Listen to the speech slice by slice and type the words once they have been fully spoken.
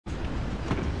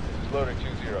Loader 2-0.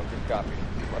 Good copy.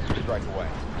 Let's strike away.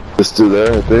 It's still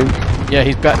there, I think. Yeah,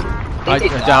 he's got. I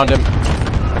downed him.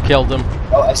 I killed him.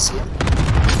 Oh, I see him.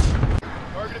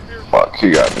 Fuck,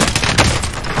 he got me.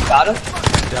 Got him.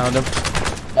 Downed him.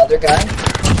 Another guy.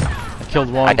 I killed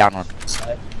one. I downed one.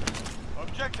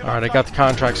 Alright, I got the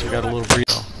contract, so we got a little breathe.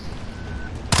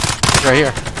 Right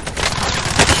here.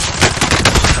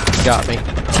 He got me.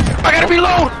 I gotta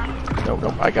reload!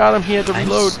 No, I got him. He had to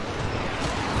reload.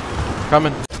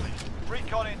 Coming.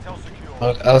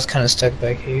 I was kind of stuck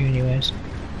back here, anyways.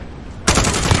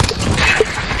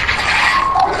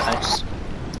 Nice.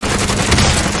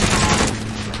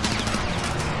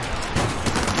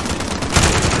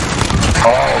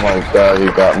 Oh my god, he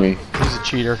got me. He's a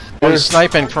cheater. Oh, he's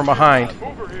sniping from behind.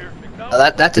 Oh,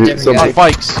 that's a different guy. On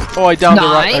bikes. Oh, I downed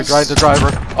Nice. the driver.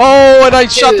 Oh, and I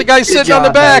shot the guy sitting on the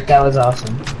back. That was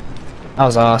awesome. That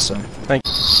was awesome. Thank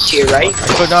you. To your right.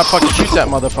 I could not fucking shoot that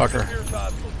motherfucker.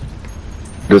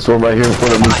 This one right here in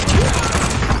front of me.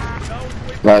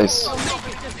 Nice.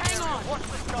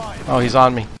 Oh, he's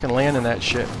on me. I can land in that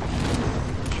shit.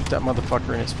 Shoot that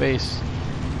motherfucker in his face.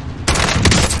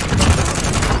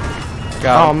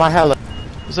 Got him. Oh, my hell.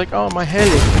 He's like, oh, my heli.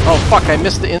 Oh, fuck, I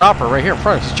missed the chopper right here in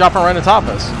front of us. He's chopping right on top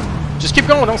of us. Just keep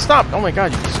going, don't stop. Oh my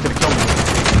god, you're just gonna kill me.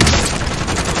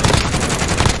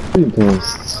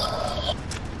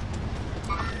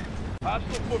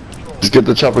 Just get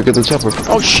the chopper, get the chopper.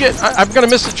 Oh shit, I'm gonna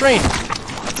miss the train.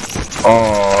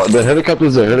 Oh, the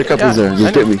helicopter's there, helicopter's there.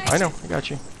 Just get me. I know, I got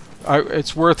you.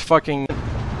 It's worth fucking...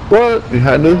 What?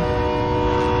 Behind him?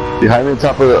 Behind me on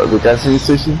top of the gasoline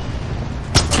station?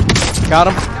 Got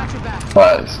him.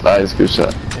 Nice, nice, good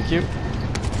shot. Thank you.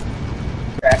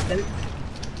 Cracked him.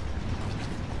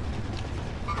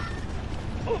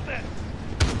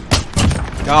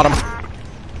 Got him.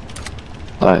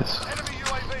 Nice.